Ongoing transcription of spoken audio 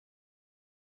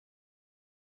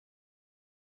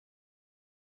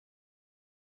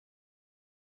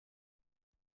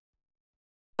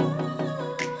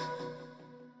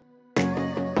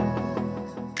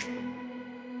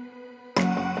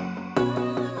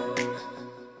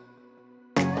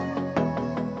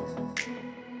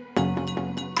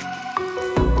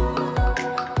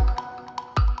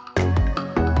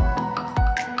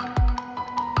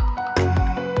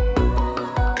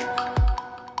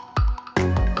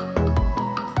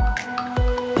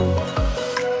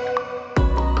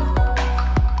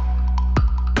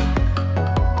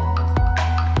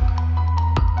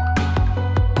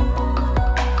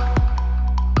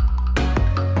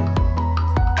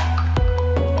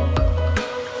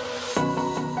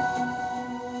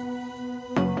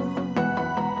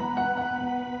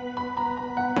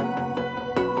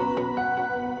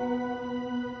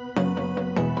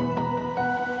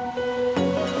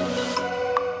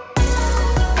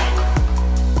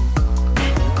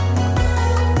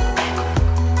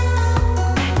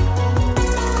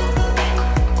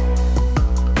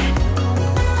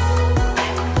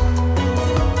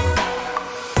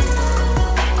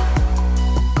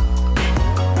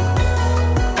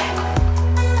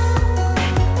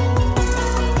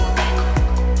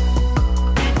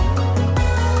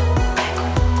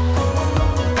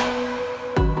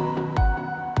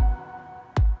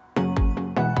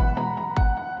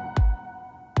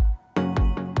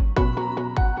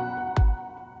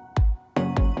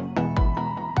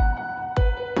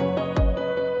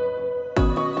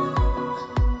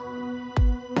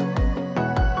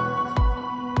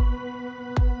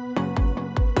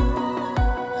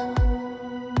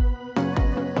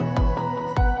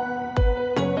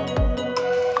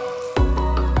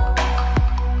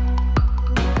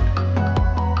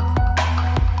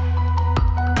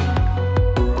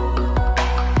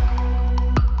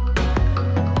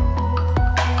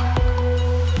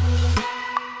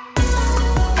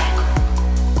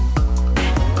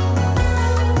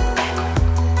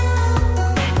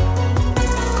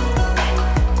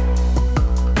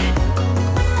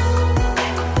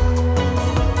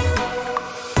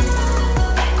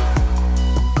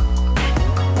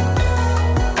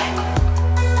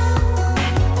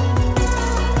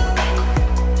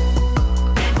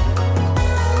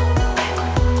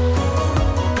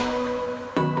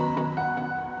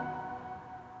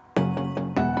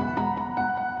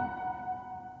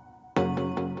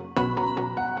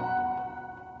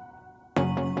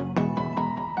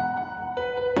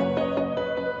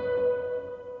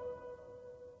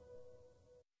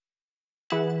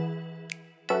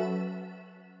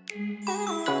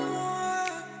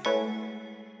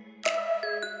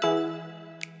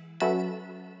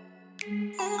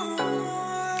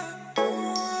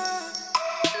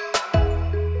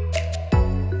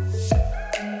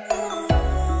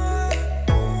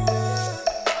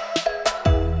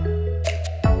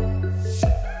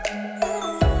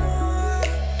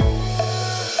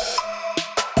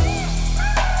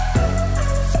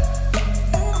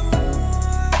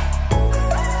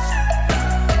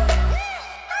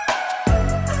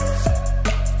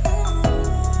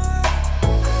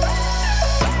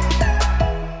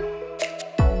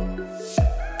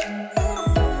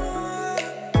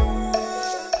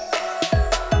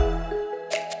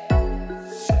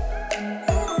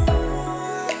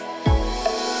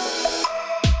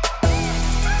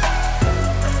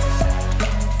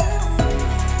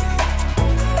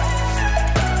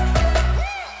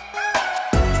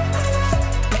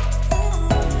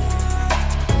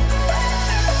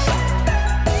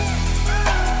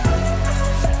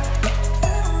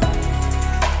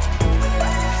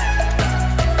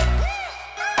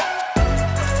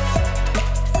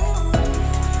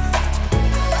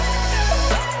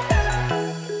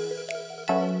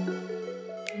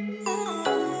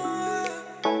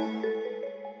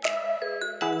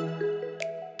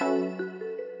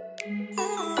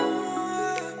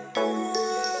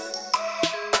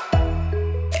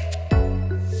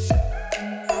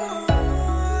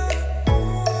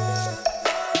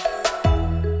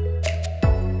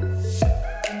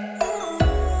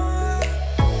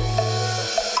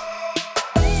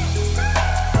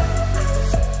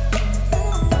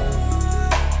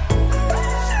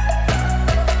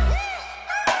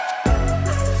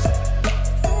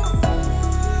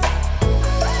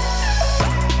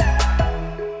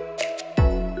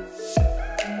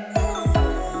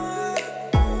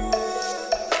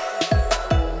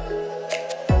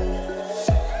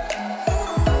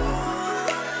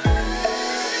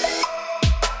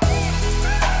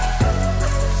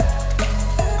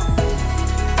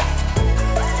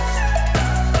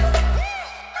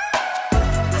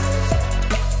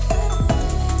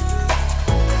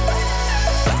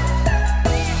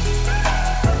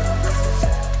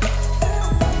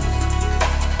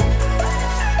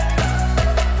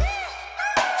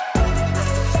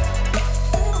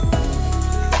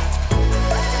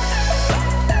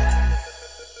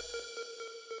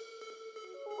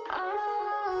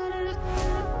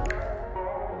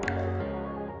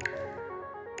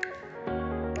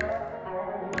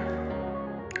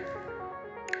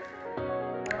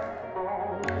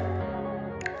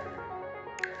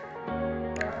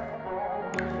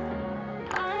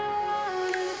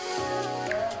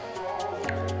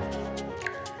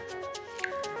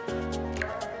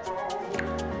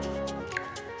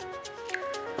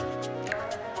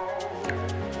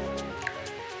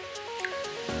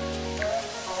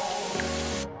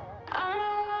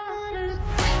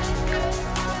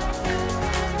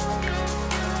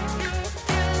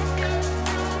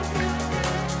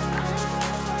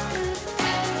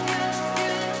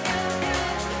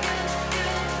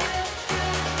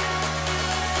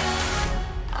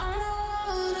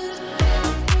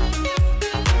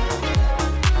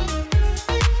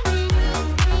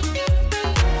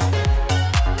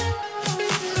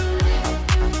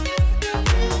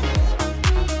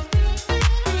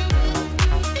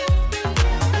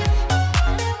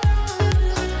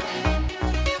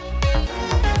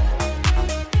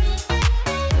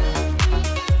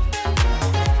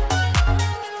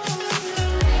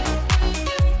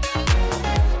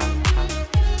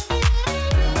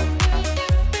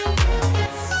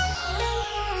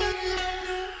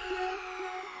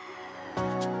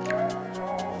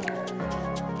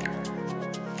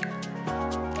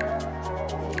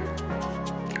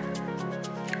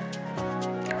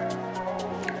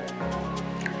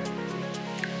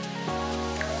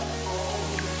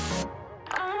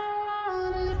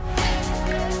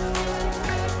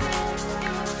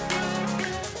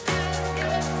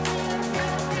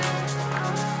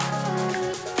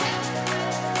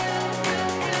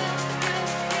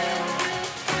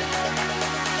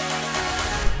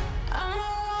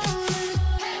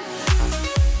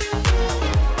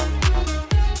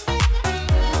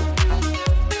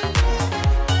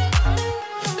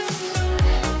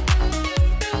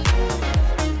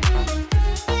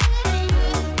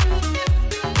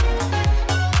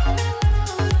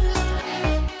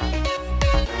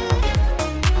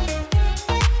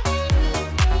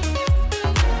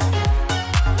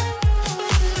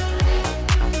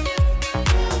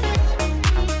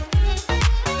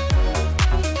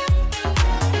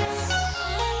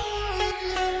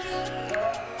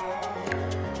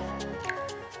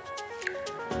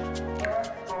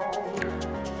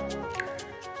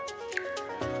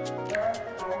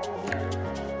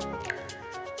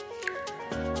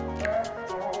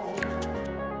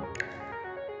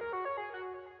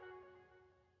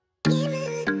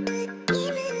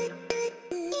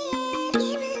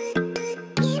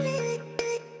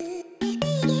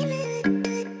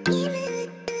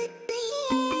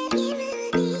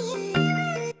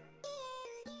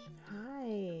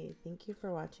thank you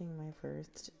for watching my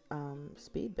first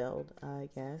speed build, I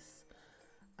guess.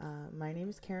 My name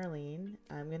is Caroline.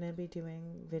 I'm going to be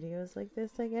doing videos like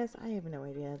this, I guess. I have no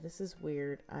idea. This is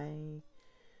weird. I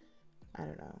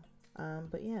don't know.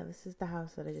 But yeah, this is the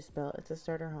house that I just built. It's a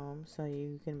starter home, so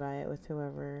you can buy it with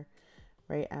whoever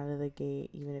right out of the gate,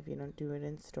 even if you don't do it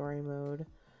in story mode.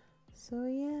 So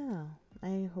yeah,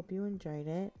 I hope you enjoyed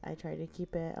it. I tried to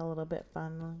keep it a little bit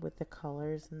fun with the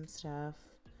colors and stuff.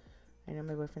 I know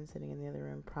my boyfriend's sitting in the other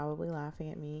room probably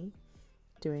laughing at me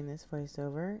doing this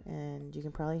voiceover, and you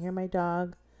can probably hear my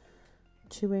dog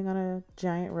chewing on a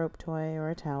giant rope toy or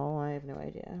a towel. I have no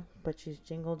idea, but she's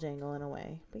jingle jangling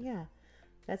away. But yeah,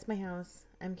 that's my house.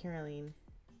 I'm Caroline.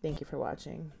 Thank you for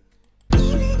watching.